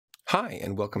Hi,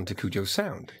 and welcome to Cujo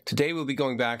Sound. Today we'll be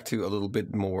going back to a little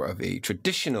bit more of a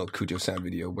traditional Cujo Sound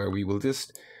video where we will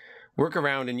just work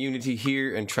around in Unity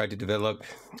here and try to develop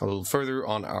a little further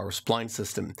on our spline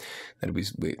system that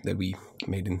we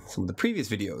made in some of the previous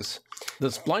videos. The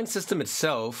spline system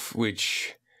itself,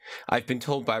 which I've been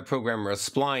told by a programmer a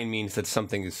spline means that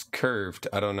something is curved.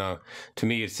 I don't know. To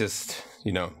me, it's just,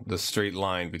 the straight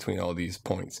line between all these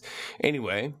points.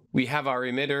 Anyway, we have our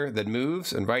emitter that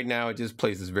moves, and right now it just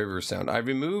plays this river sound. I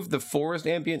removed the forest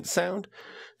ambient sound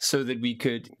so that we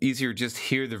could easier just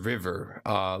hear the river.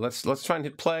 Let's try and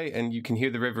hit play, and you can hear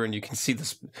the river, and you can see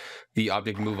the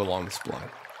object move along the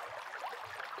spline.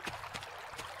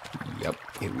 Yep,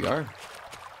 here we are.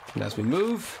 And as we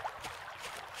move,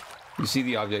 you see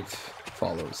the object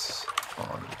follows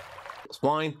on the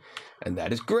spline, and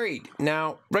that is great.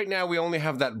 Now, right now we only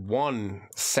have that one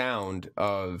sound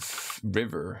of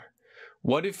river.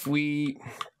 What if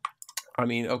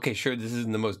okay, sure, this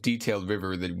isn't the most detailed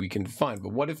river that we can find,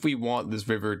 but what if we want this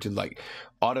river to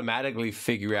automatically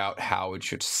figure out how it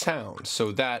should sound?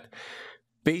 So that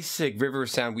basic river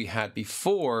sound we had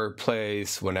before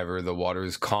plays whenever the water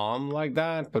is calm like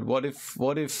that. But what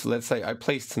if let's say I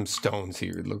placed some stones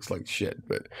here. It looks like shit,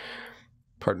 but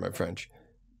pardon my French.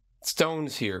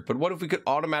 Stones here. But what if we could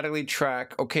automatically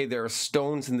track, okay, there are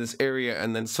stones in this area,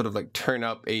 and then sort of turn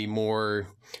up a more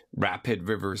rapid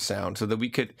river sound so that we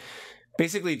could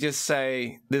basically just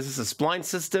say, this is a spline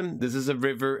system, this is a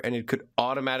river, and it could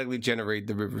automatically generate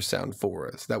the river sound for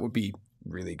us. That would be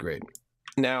really great.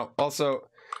 Now, also,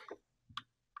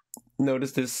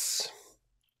 notice this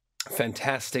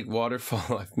fantastic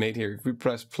waterfall I've made here. If we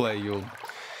press play,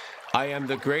 I am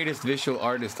the greatest visual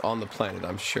artist on the planet,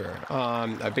 I'm sure.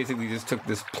 I basically just took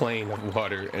this plane of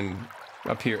water and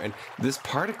up here, and this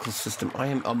particle system, I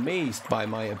am amazed by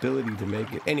my ability to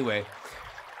make it. Anyway,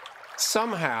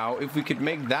 somehow, if we could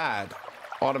make that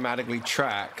automatically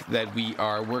track that we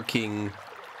are working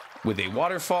with a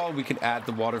waterfall, we could add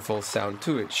the waterfall sound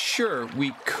to it. Sure,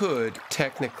 we could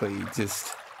technically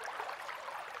just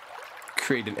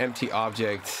create an empty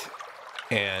object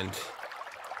and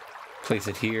place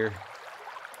it here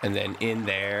and then in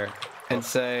there and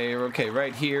say, okay,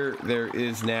 right here there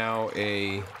is now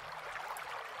a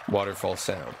waterfall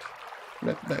sound.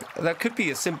 That could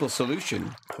be a simple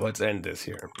solution. Let's end this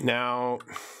here. Now,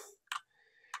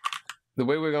 the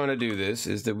way we're going to do this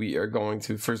is that we are going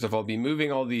to, first of all, be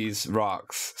moving all these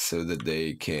rocks so that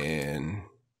they can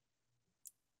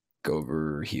go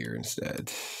over here instead,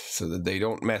 so that they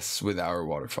don't mess with our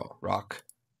waterfall. Rock.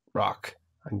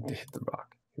 I need to hit the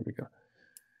rock. Here we go.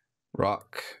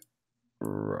 Rock.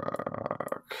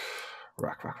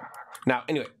 Now,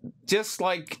 anyway, just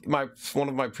like one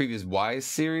of my previous Wise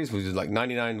series, which is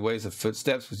 99 ways of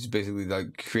footsteps, which is basically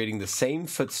creating the same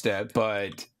footstep,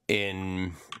 but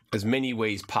in as many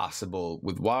ways possible.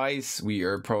 With Wise, we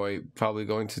are probably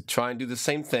going to try and do the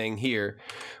same thing here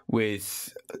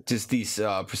with just these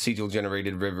procedural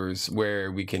generated rivers,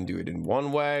 where we can do it in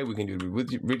one way, we can do it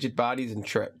with rigid bodies and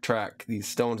track these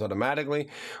stones automatically,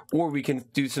 or we can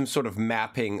do some sort of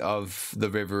mapping of the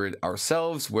river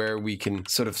ourselves, where we can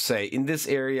sort of say, in this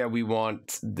area we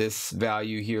want this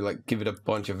value here, give it a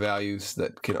bunch of values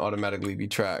that can automatically be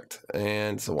tracked,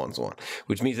 and so on,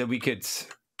 which means that we could,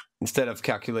 instead of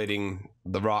calculating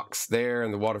the rocks there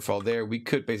and the waterfall there, we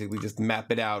could basically just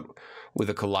map it out with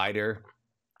a collider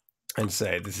and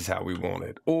say, this is how we want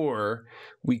it. Or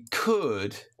we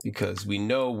could, because we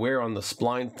know where on the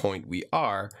spline point we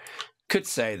are, could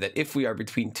say that if we are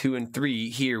between 2 and 3,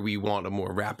 here we want a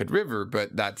more rapid river,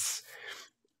 but that's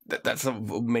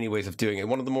many ways of doing it.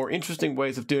 One of the more interesting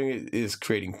ways of doing it is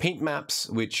creating paint maps,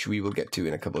 which we will get to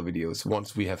in a couple of videos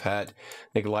once we have had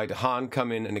Nikolai de Haan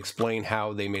come in and explain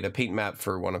how they made a paint map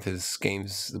for one of his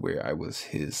games where I was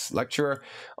his lecturer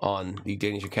on the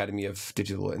Danish Academy of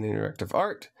Digital and Interactive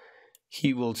Art.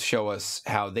 He will show us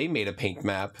how they made a paint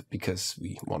map, because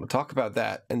we want to talk about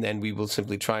that, and then we will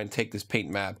simply try and take this paint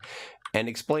map and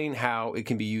explain how it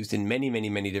can be used in many, many,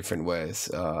 many different ways.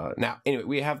 Now, anyway,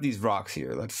 we have these rocks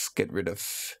here. Let's get rid of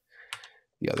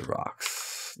the other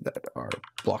rocks that are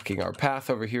blocking our path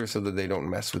over here so that they don't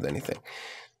mess with anything.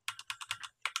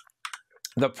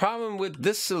 The problem with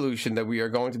this solution that we are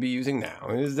going to be using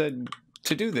now is that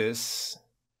to do this,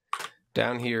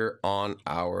 down here on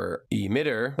our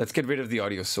emitter, let's get rid of the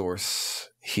audio source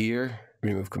here.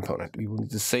 Remove component. We will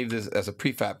need to save this as a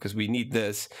prefab because we need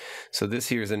this. So this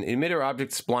here is an emitter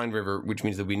object spline river, which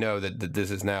means that we know that this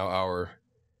is now our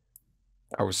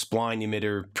spline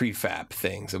emitter prefab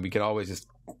thing. So we can always just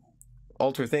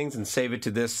alter things and save it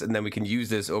to this, and then we can use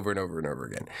this over and over and over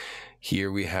again.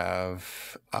 Here we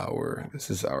have this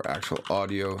is our actual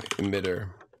audio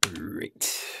emitter.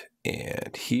 Great.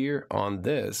 And here on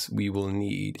this, we will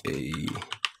need a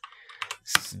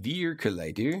sphere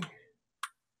collider.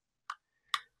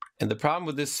 And the problem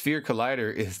with this sphere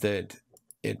collider is that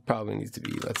it probably needs to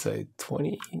be, let's say,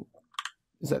 20.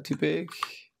 Is that too big?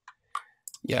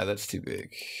 Yeah, that's too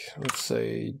big. Let's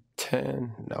say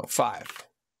 10. No, 5.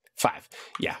 5.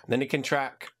 Yeah, then it can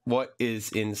track what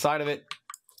is inside of it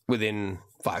within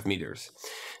 5 meters.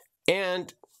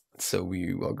 And so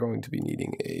we are going to be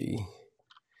needing a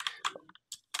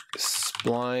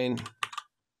spline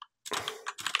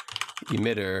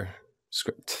emitter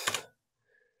script.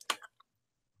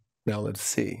 Now let's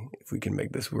see if we can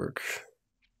make this work.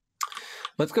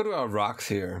 Let's go to our rocks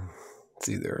here. Let's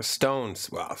see, there are stones,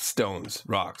 well, stones,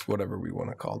 rocks, whatever we want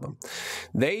to call them.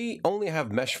 They only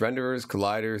have mesh renderers,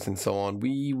 colliders, and so on.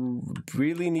 We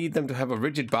really need them to have a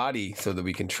rigid body so that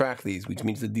we can track these, which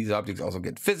means that these objects also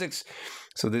get physics.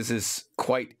 So this is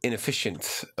quite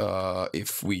inefficient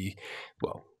if we,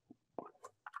 well,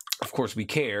 of course we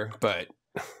care, but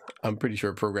I'm pretty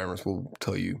sure programmers will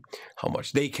tell you how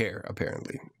much they care,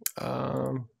 apparently.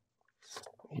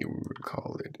 Here we would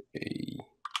call it a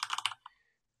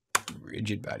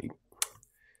rigid body.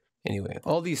 Anyway,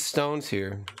 all these stones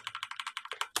here,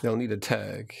 they'll need a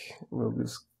tag. We'll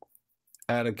just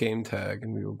add a game tag,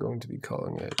 and we are going to be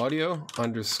calling it audio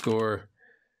underscore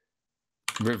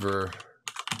river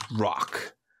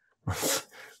rock.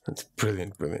 That's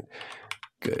brilliant, brilliant.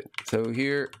 Good. So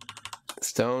here,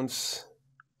 stones,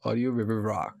 audio river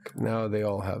rock. Now they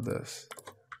all have this.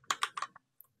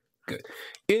 Good.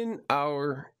 In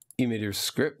our emitter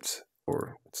script,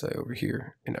 or let's say over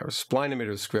here in our spline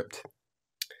emitter script,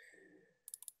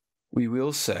 we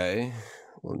will say,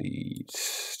 we'll need,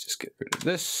 just get rid of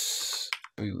this.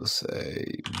 We will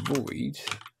say void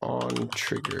on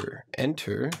trigger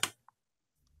enter.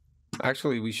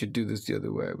 Actually, we should do this the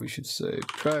other way. We should say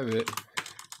private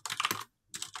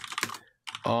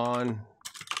on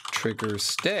trigger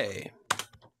stay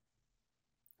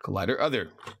collider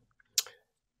other.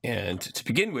 And to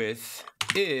begin with,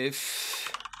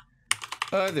 if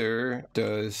other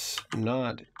does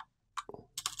not,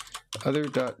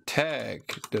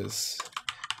 other.tag does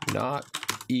not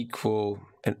equal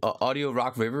an audio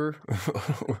rock river,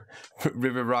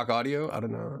 river rock audio, I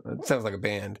don't know, it sounds like a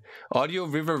band. Audio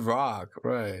river rock,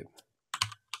 right.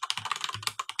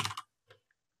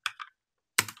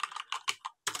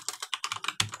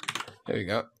 There you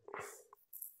go.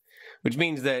 Which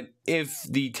means that if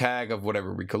the tag of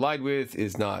whatever we collide with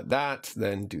is not that,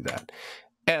 then do that.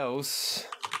 Else,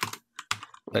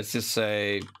 let's just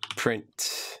say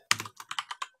print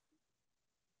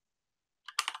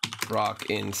rock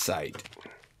in sight.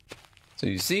 So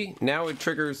you see, now it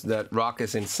triggers that rock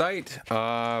is in sight.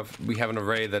 We have an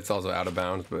array that's also out of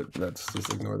bounds, but let's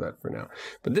just ignore that for now.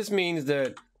 But this means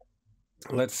that,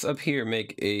 let's up here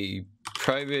make a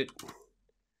private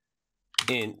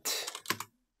int.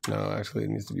 No, actually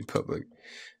it needs to be public.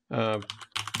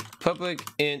 Public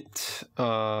int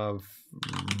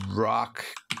rock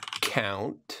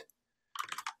count,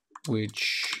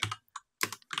 which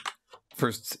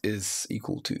first is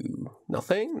equal to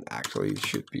nothing. Actually, it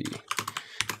should be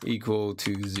equal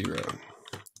to 0.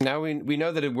 Now we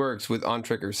know that it works with on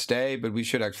trigger stay, but we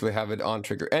should actually have it on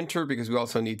trigger enter because we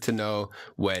also need to know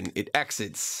when it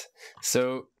exits.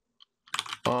 So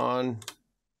on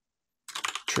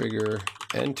trigger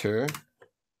enter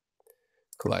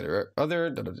collider other,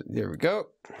 there we go.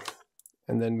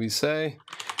 And then we say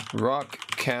rock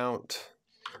count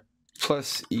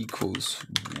plus equals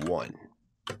 1.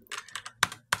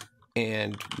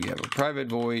 And we have a private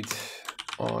void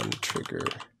on trigger.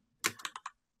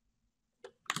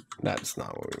 That's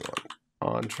not what we want.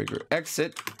 On trigger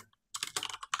exit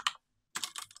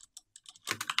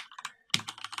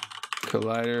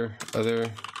collider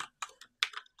other.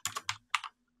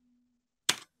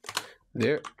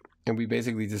 There, and we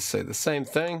basically just say the same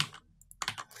thing,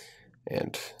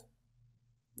 and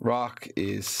rock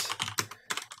is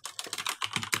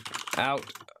out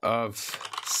of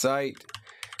sight,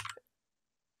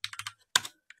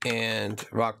 and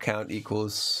rock count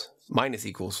equals minus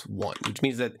equals 1, which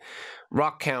means that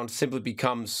rock count simply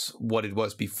becomes what it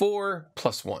was before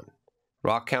plus 1.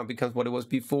 Rock count becomes what it was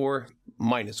before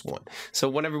minus 1. So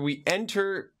whenever we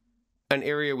enter an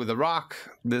area with a rock,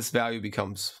 this value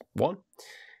becomes 1.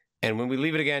 And when we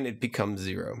leave it again, it becomes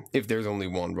 0 if there's only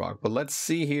one rock. But let's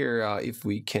see here if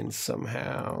we can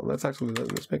somehow, let's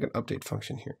make an update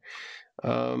function here.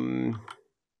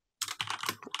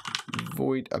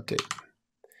 Void update.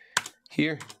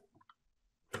 Here,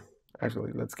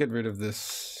 actually, let's get rid of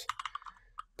this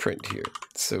print here.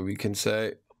 So we can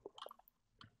say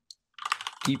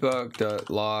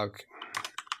debug.log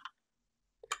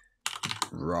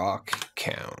rock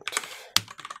count.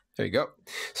 There you go.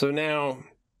 So now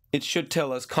it should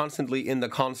tell us constantly in the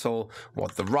console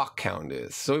what the rock count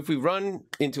is. So if we run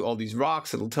into all these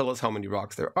rocks, it'll tell us how many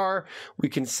rocks there are. We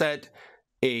can set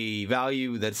a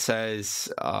value that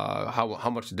says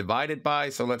how much to divide it by.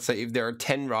 So let's say if there are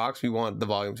 10 rocks, we want the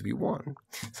volume to be 1,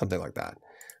 something like that.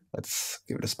 Let's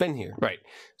give it a spin here. Right.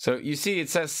 So you see it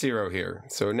says 0 here.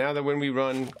 So now that when we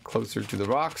run closer to the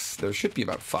rocks, there should be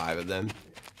about 5 of them.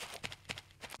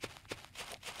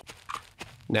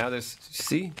 Now there's,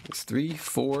 see, it's 3,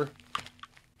 4,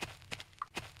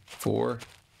 4,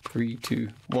 3, 2,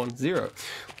 1, 0,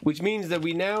 which means that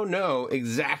we now know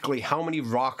exactly how many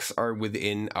rocks are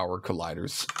within our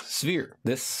collider's sphere.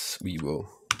 This we will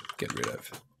get rid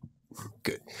of.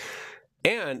 Good.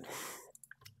 And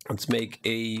let's make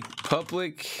a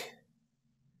public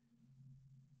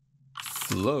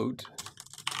float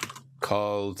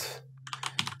called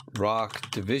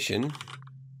rock division.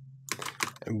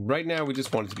 And right now we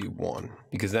just want it to be 1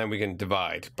 because then we can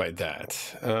divide by that.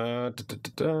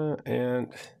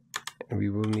 And we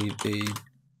will need a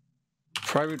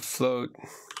private float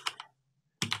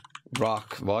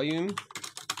rock volume,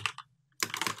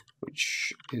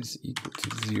 which is equal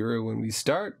to 0 when we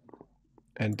start.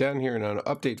 And down here in our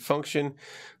update function,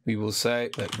 we will say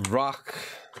that rock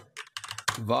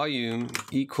volume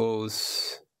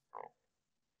equals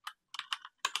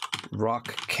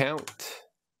rock count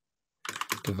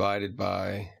divided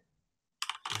by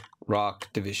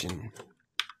rock division.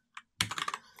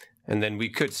 And then we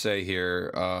could say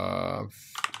here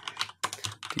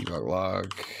debug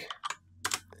log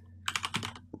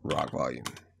rock volume.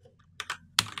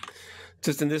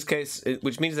 Just in this case,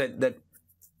 which means that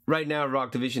right now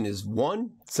rock division is 1,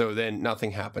 so then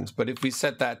nothing happens. But if we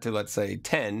set that to, let's say,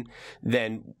 10,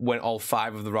 then when all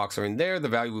 5 of the rocks are in there, the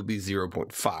value will be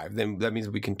 0.5. Then that means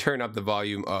we can turn up the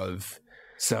volume of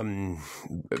some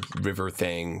river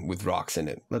thing with rocks in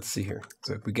it. Let's see here.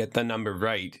 So if we get the number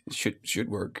right, it should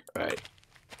work. All right.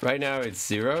 Right now it's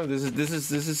 0. This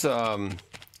is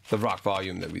the rock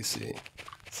volume that we see.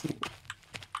 Let's see.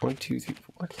 1, 2, 3, 4.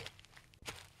 What?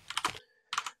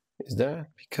 Is that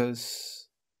because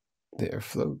they are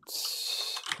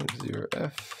floats?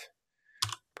 0f,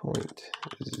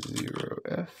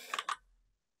 0.0f.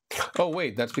 Oh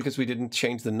wait, that's because we didn't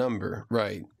change the number,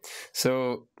 right?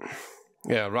 So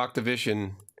yeah, rock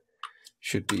division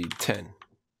should be 10,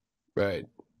 right?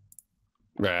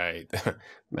 Right,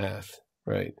 math,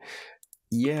 right?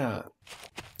 Yeah,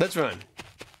 let's run.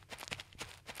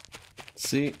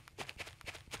 See,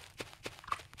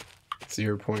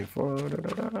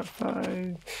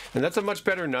 0.4, and that's a much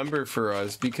better number for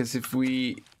us because if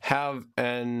we have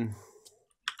an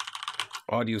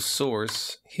audio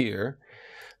source here,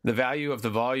 the value of the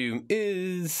volume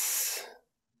is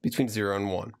between 0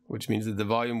 and 1, which means that the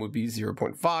volume would be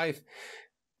 0.5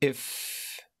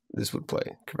 if this would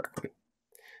play correctly.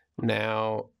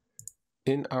 Now,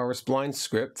 in our spline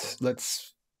script,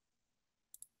 let's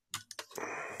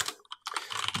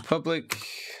public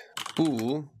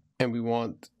bool, and we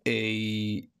want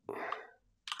a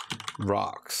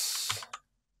rocks.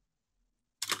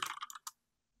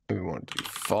 We want it to be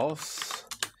false.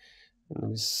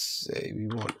 Let me say we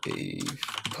want a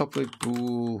public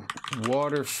bool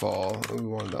waterfall, and we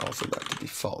want also that to be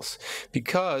false,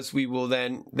 because we will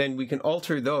then we can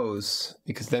alter those,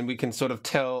 because then we can sort of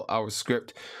tell our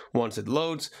script once it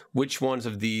loads which ones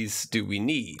of these do we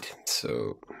need.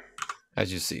 So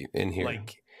as you see in here,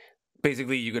 like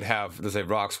basically you could have, let's say,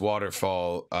 rocks,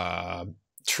 waterfall,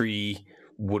 tree,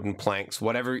 wooden planks,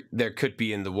 whatever there could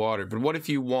be in the water. But what if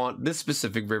you want this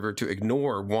specific river to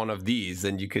ignore one of these?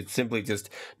 Then you could simply just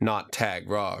not tag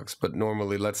rocks. But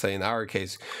normally, let's say in our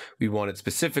case, we want it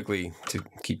specifically to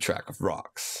keep track of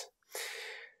rocks.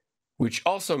 Which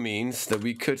also means that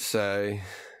we could say,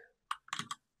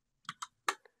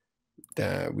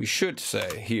 that we should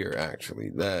say here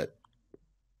actually, that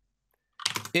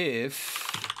if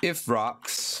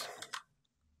rocks,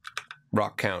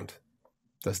 rock count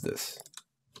does this.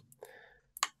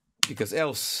 Because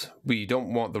else we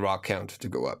don't want the rock count to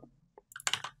go up.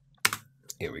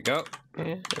 Here we go,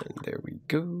 and there we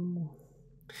go.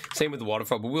 Same with the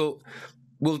waterfall, but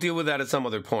we'll deal with that at some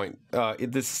other point.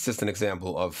 This is just an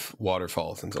example of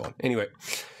waterfalls and so on. Anyway,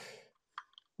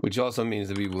 which also means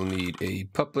that we will need a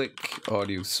public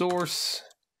audio source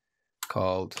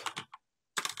called,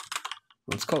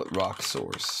 let's call it rock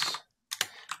source.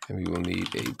 And we will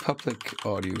need a public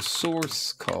audio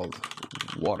source called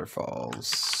waterfall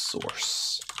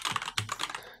source.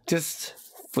 Just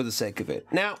for the sake of it.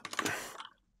 Now,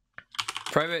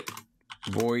 private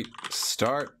void start.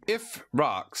 start. If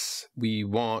rocks, we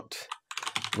want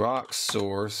rock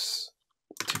source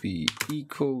to be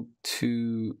equal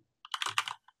to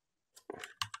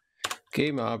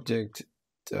game object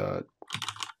dot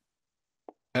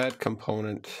add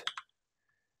component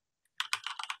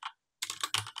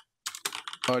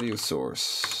audio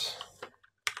source,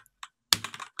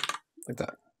 like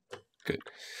that. Good.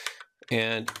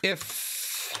 And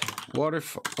if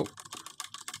waterfall,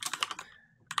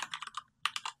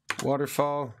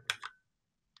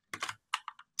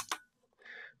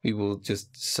 we will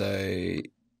just say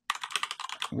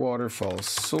waterfall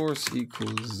source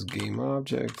equals game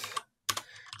object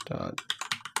dot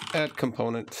add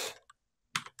component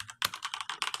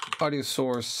audio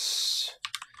source,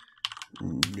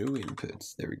 no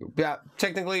inputs. There we go. Yeah,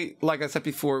 technically, like I said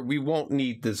before, we won't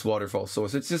need this waterfall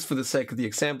source. It's just for the sake of the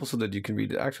example so that you can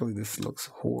read it. Actually, this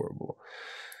looks horrible.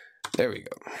 There we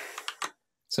go.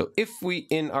 So if we,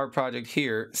 in our project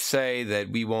here, say that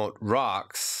we want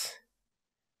rocks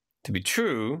to be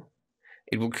true,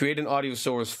 it will create an audio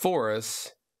source for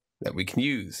us that we can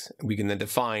use. We can then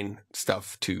define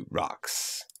stuff to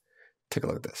rocks. Take a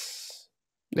look at this.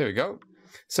 There we go.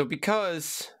 So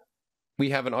because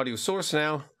we have an audio source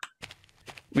now,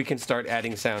 we can start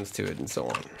adding sounds to it and so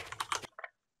on.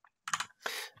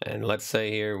 And let's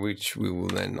say here, which we will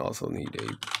then also need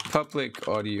a public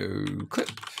audio clip,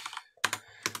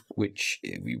 which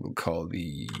we will call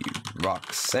the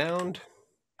rock sound,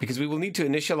 because we will need to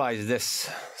initialize this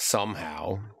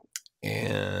somehow,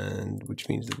 and which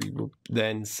means that we will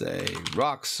then say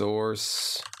rock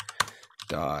source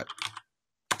dot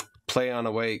play on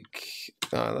awake.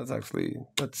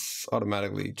 That's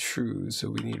automatically true. So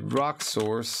we need rock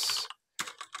source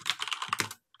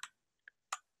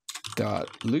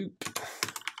dot loop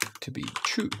to be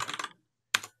true,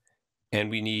 and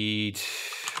we need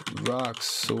rock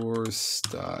source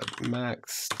dot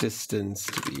max distance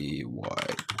to be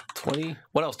what, 20.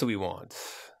 What else do we want?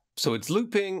 So it's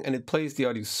looping and it plays the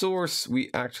audio source. We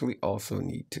actually also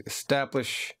need to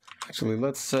establish, actually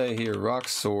let's say here rock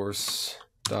source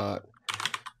dot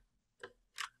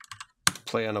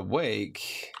play on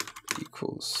awake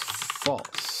equals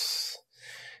false,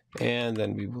 and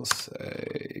then we will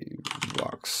say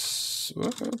rock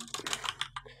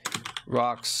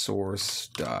source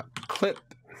dot clip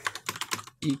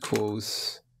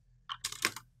equals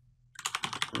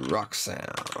rock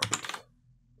sound.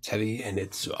 It's heavy and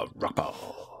it's a rock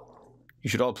ball. You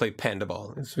should all play panda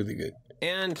ball. It's really good.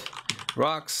 And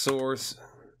rock source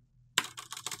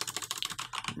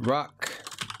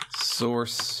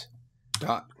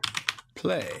dot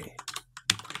play.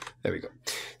 There we go.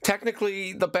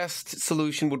 Technically, the best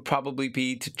solution would probably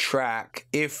be to track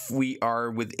if we are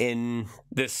within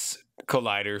this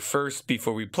collider first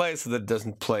before we play, so that it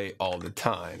doesn't play all the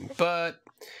time. But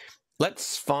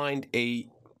let's find a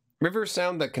river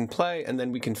sound that can play, and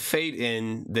then we can fade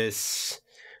in this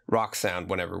rock sound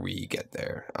whenever we get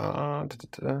there.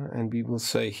 And we will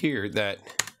say here that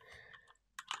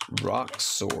rock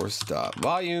source dot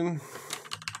volume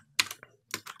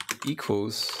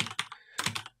equals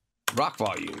rock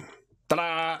volume.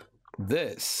 Ta-da!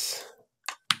 This,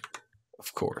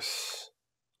 of course,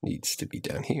 needs to be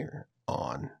down here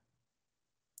on.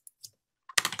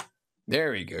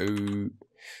 There we go.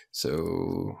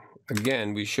 So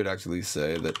again, we should actually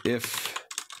say that if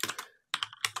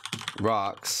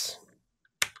rocks,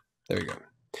 there we go,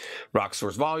 rock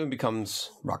source volume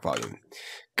becomes rock volume.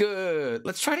 Good.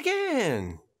 Let's try it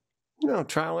again. No,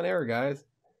 trial and error, guys.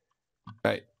 All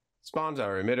right. Spawns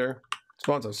our emitter,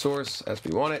 spawns our source as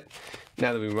we want it.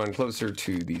 Now that we run closer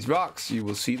to these rocks, you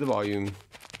will see the volume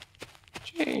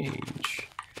change,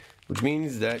 which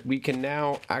means that we can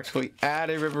now actually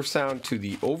add a river sound to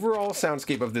the overall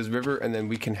soundscape of this river, and then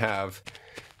we can have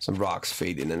some rocks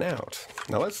fade in and out.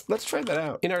 Now let's try that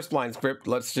out. In our spline script,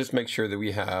 let's just make sure that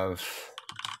we have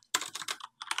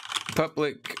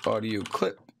public audio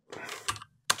clip,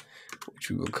 which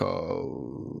we will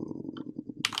call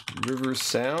river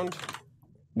sound,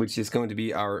 which is going to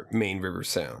be our main river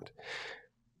sound,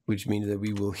 which means that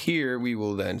we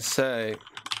will then say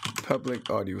public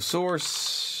audio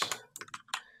source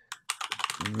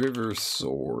river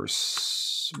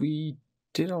source. We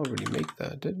did already make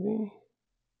that, didn't we?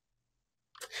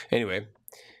 Anyway,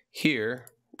 here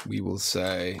we will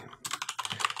say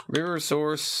river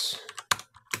source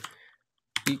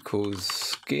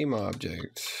equals game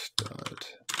object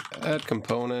dot add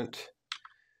component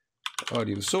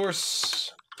audio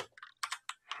source.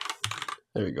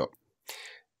 There we go.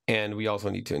 And we also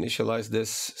need to initialize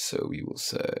this. So we will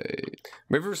say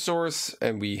river source,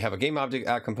 and we have a game object,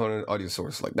 add component, audio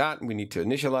source like that. And we need to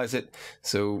initialize it.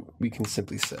 So we can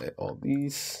simply say all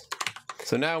these.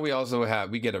 So now we also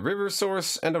have, we get a river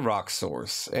source and a rock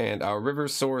source. And our river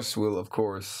source will, of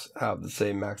course, have the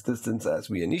same max distance as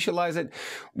we initialize it.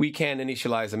 We can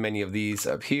initialize many of these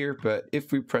up here, but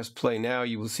if we press play now,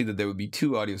 you will see that there would be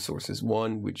two audio sources.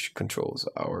 One which controls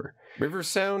our river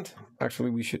sound.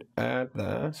 Actually, we should add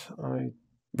that.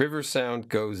 River sound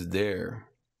goes there.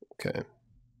 Okay.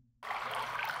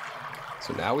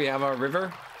 So now we have our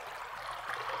river.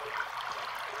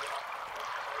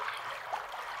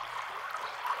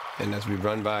 And as we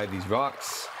run by these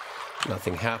rocks,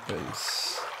 nothing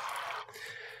happens.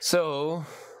 So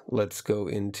let's go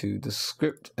into the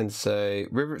script and say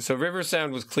river. So river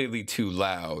sound was clearly too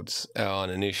loud on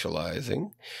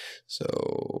initializing.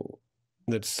 So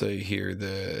let's say here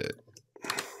that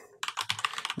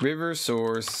river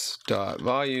source dot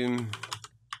volume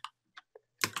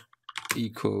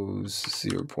equals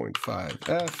 0.5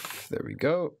 F. There we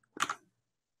go.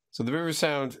 So the river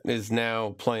sound is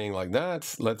now playing like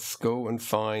that. Let's go and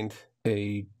find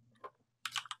a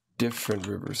different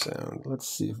river sound. Let's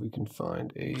see if we can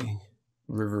find a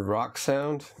river rock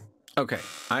sound. Okay,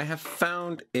 I have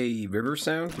found a river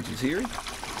sound, which is here.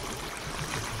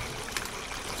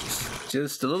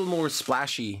 Just a little more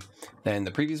splashy than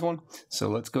the previous one. So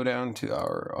let's go down to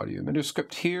our audio emitter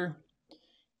script here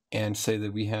and say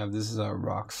that we have, this is our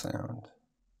rock sound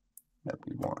that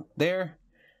we want there.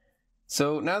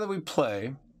 So now that we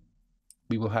play,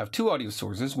 we will have two audio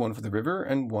sources, one for the river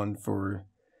and one for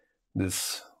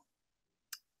this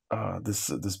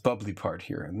this bubbly part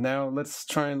here. And now let's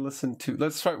try and listen to,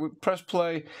 let's start with press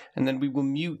play, and then we will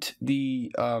mute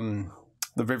the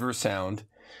river sound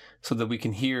so that we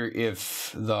can hear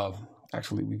if the,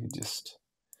 actually we could just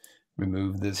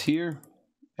remove this here,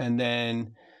 and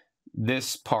then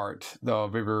this part, the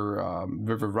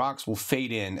river rocks, will fade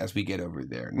in as we get over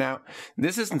there. Now,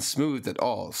 this isn't smooth at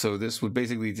all, so this would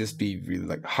basically just be really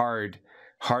like hard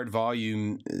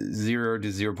volume 0 to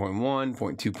 0.1, 0.2,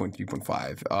 0.3,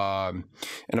 0.5.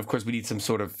 And of course, we need some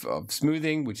sort of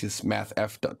smoothing, which is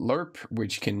mathf.lerp,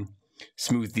 which can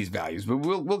smooth these values. But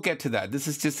we'll get to that. This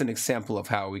is just an example of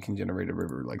how we can generate a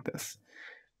river like this.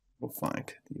 We'll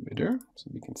find the emitter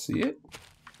so we can see it.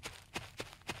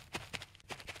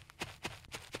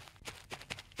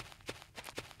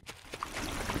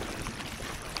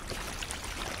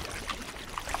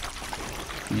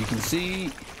 You can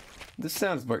see this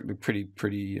sounds pretty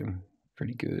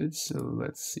good. So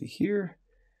let's see here,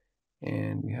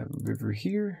 and we have a river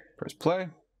here. Press play.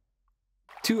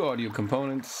 Two audio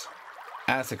components,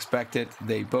 as expected.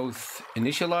 They both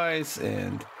initialize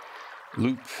and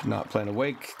loop, not plan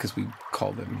awake, because we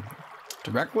call them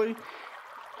directly.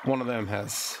 One of them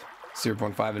has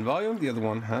 0.5 in volume. The other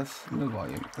one has no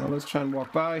volume. Now let's try and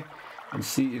walk by and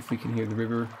see if we can hear the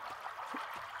river.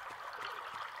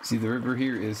 See, the river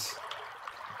here is,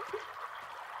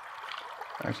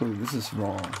 actually this is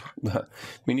wrong.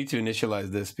 We need to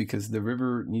initialize this because the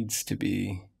river needs to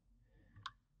be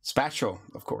spatial,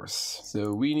 of course.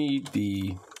 So we need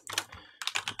the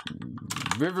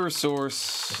river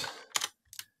source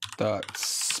dot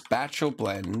spatial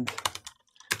blend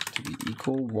to be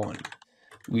equal 1.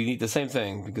 We need the same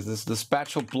thing because the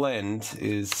spatial blend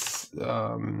is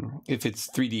if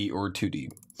it's 3D or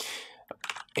 2D.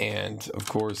 And of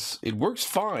course, it works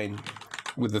fine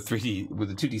with the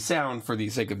 2D sound for the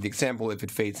sake of the example if it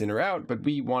fades in or out, but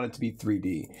we want it to be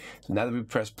 3D. So now that we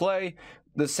press play,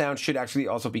 the sound should actually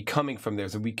also be coming from there.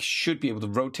 So we should be able to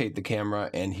rotate the camera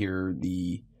and hear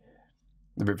the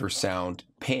river sound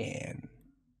pan.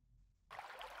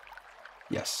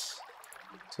 Yes.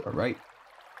 To our right,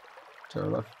 to our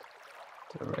left,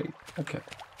 to our right. Okay.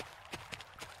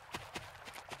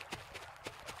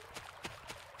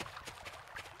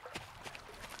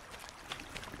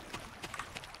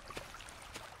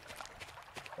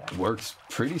 Works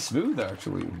pretty smooth,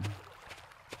 actually.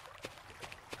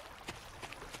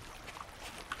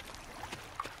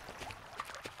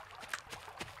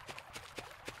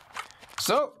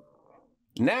 So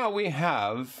now we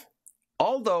have,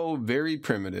 although very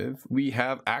primitive, we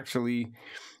have actually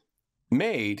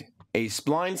made a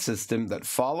spline system that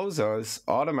follows us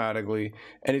automatically,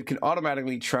 and it can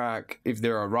automatically track if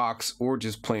there are rocks or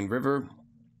just plain river.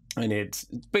 And it's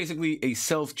basically a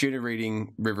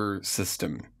self-generating river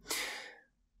system.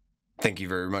 Thank you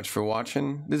very much for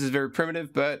watching. This is very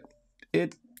primitive, but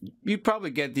it you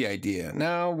probably get the idea.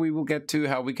 Now we will get to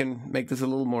how we can make this a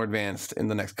little more advanced in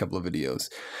the next couple of videos.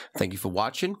 Thank you for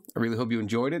watching. I really hope you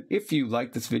enjoyed it. If you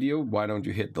liked this video, why don't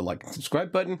you hit the like and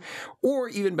subscribe button? Or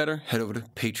even better, head over to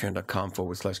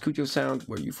patreon.com/Cujo Sound,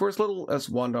 where you for as little as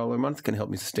 $1 a month can help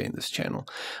me sustain this channel.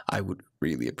 I would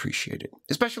really appreciate it.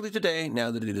 Especially today,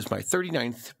 now that it is my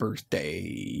 39th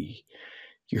birthday.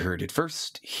 You heard it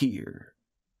first here.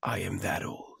 I am that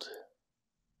old.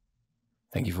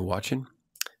 Thank you for watching.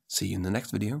 See you in the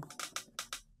next video.